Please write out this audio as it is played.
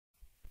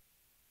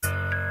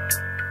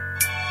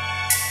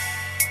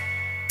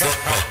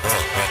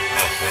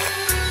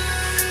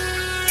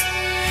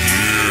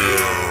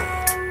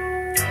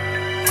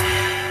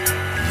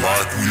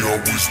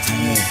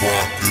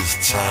about this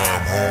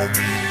time, homie.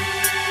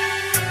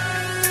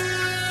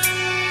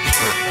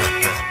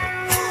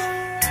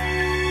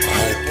 I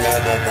hope all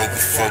my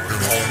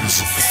motherfucking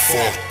homies are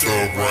fucked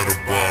up right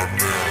about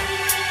now.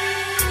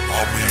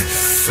 I mean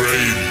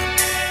faded,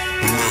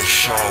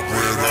 bloodshot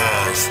red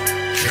eyes,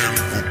 can't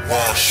even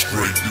watch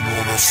straight, you know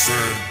what I'm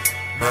saying?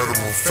 Matter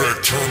of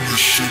fact, turn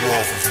this shit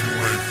off if you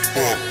ain't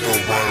fucked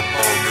up right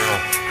about now.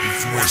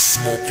 If you ain't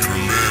smoking a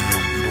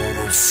lantern, you know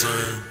what I'm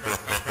saying?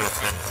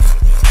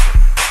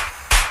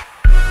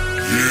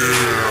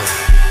 Yeah,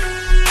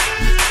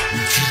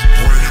 we keep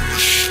bringing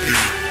this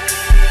shit,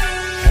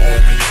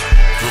 homie.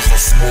 Cause I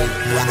smoke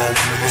when I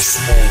wanna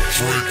smoke,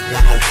 drink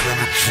when I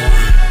wanna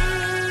drink,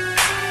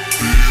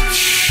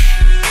 bitch.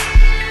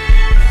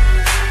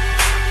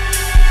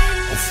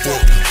 I'm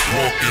fucking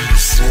drunk and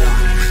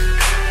disorderly.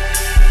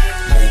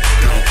 No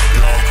doubt,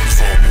 cause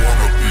I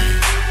wanna be.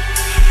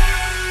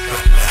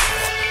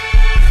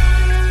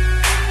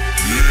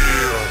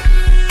 Yeah.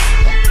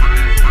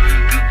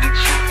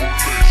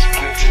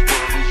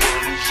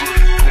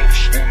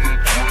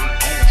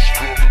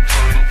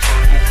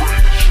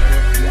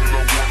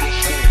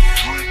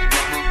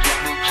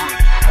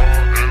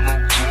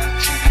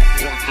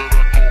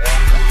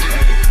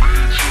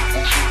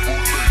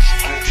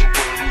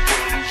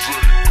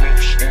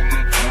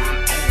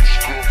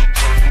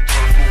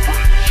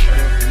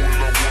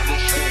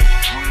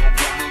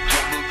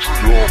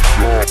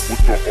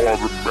 With the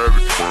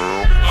automatic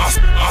round,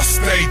 I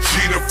stay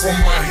cheated from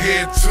my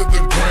head to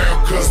the ground,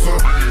 cause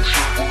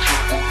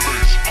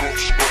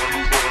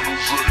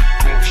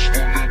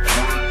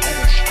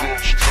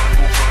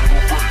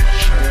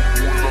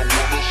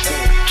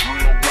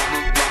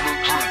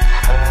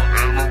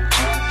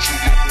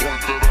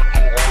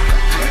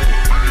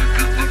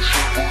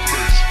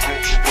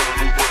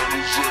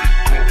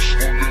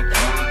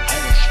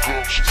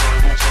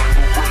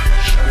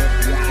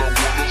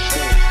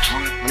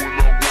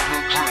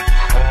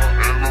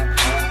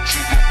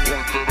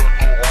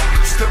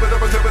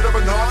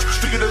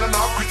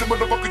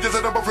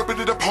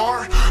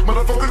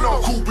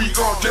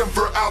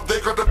Denver out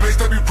there got the place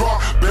that we rock,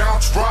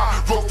 bounce, ride,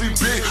 rolling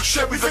big.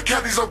 Chevys and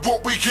caddies are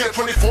what we get.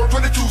 24,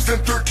 22s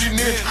and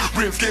 13-inch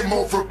rims. Game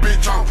over,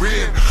 bitch, I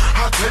win.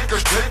 I take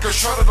a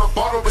shot at the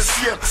bottle of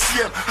 100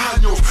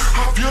 años.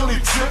 I feel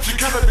intense, you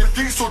can't have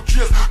things, so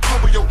just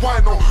cover your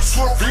wino.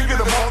 Swerving in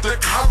the Monte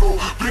Carlo,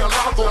 bring al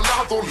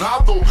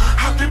lado.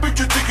 I didn't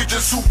you think it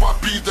just super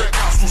be the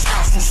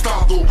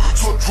asustado.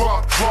 So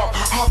drop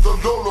all the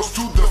lolos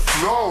to the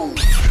flow.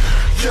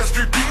 Yes,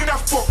 we bringing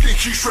that fucking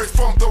heat straight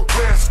from the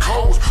West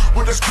Coast.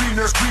 When it's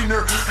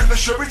greener, and the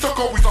Chevy truck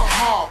always a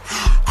hop.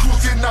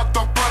 Cruising at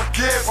the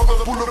parquet on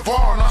the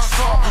boulevard, and I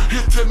saw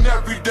hitting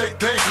everyday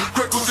day.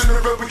 Crackles in the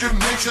revenue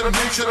nation,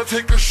 I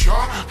take a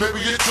shot.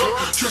 Maybe it's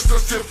just to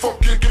sit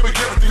fucking give me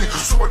everything.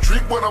 So I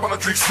drink when I wanna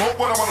drink, smoke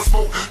when I wanna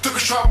smoke. Take a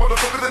shot,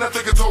 motherfucker, then I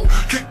take a toe.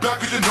 Kick back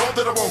and you know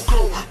that I won't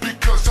go,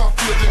 because I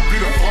feel the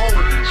beat of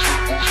home.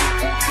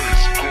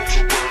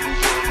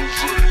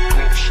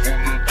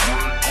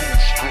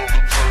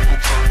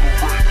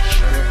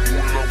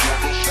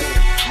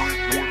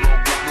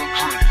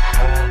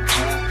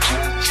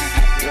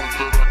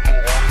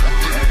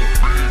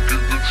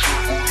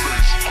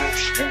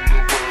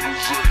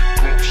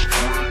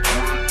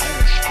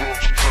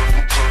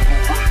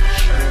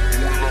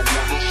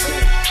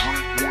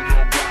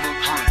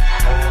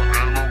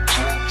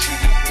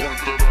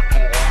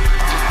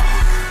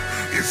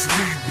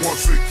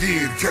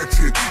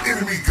 Catching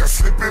enemy, got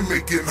slipping,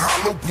 making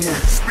hollow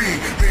points. Spin,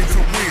 meant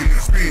to win.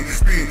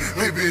 Spin,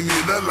 living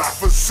in a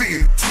life of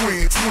sin.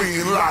 Twin,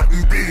 lot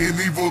and being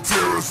evil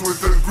terrorists with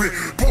a grin.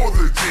 Pour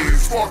the gin,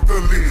 spark the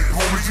lid.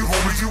 Homies, you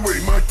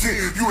ain't my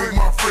kin. You ain't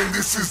my friend,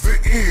 this is the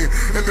end.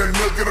 And they're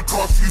not gonna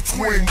cost you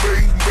twin,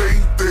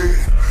 baby.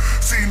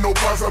 Si no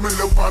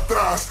pásamelo pa'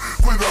 atrás.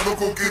 Cuidado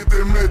con que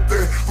te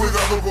mete,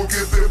 cuidado con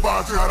que te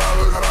vas.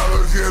 Garada,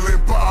 yell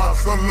and pop.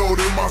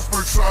 Unloading my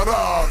spiritual.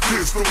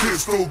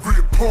 Pistol,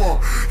 grip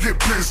pump. Get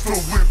pistol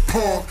with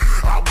pump.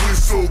 I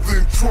whistle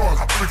then trunk.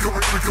 I pick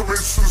a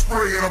rinse and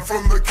spray. And I'm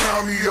from the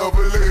county of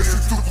LA.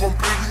 Since tu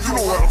compete, you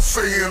know what I'm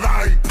saying.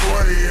 I ain't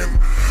playing.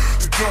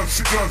 Gun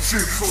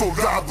shit,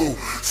 soldado.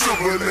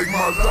 Silver leg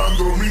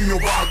malandro. Niño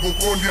vago,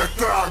 cognac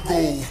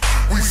trago.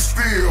 We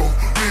still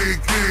big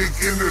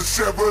in the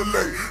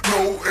Chevrolet.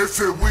 No,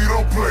 ese we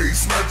don't play.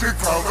 Smash it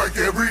crowd like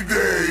every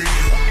day.